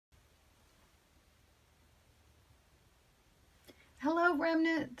Hello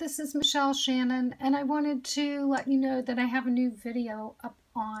Remnant, this is Michelle Shannon, and I wanted to let you know that I have a new video up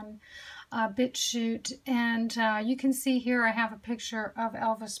on BitChute, and you can see here I have a picture of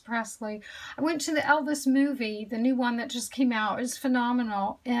Elvis Presley. I went to the Elvis movie, the new one that just came out. It's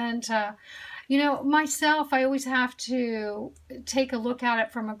phenomenal, and you know, myself, I always have to take a look at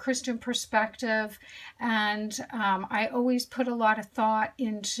it from a Christian perspective, and I always put a lot of thought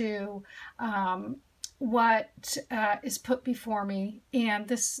into what is put before me, and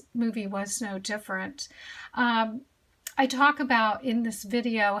this movie was no different. I talk about in this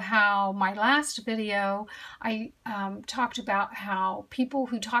video how my last video I talked about how people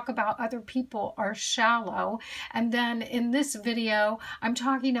who talk about other people are shallow, and then in this video I'm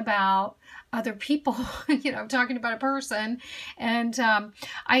talking about other people. You know, I'm talking about a person, and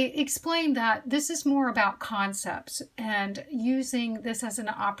I explained that this is more about concepts and using this as an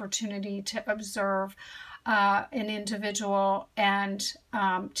opportunity to observe an individual and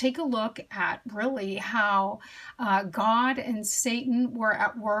take a look at really how God and Satan were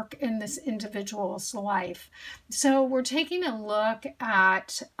at work in this individual's life. So we're taking a look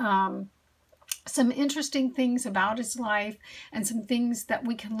at some interesting things about his life and some things that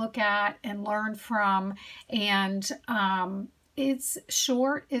we can look at and learn from. And it's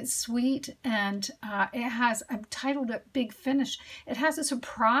short, it's sweet, and it has, I've titled it Big Finish. It has a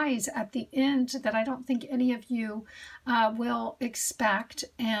surprise at the end that I don't think any of you will expect,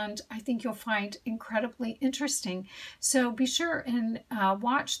 and I think you'll find incredibly interesting. So be sure and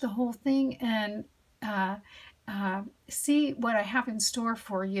watch the whole thing and see what I have in store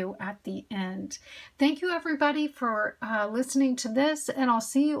for you at the end. Thank you everybody for listening to this, and I'll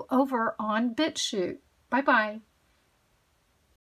see you over on BitChute. Bye-bye.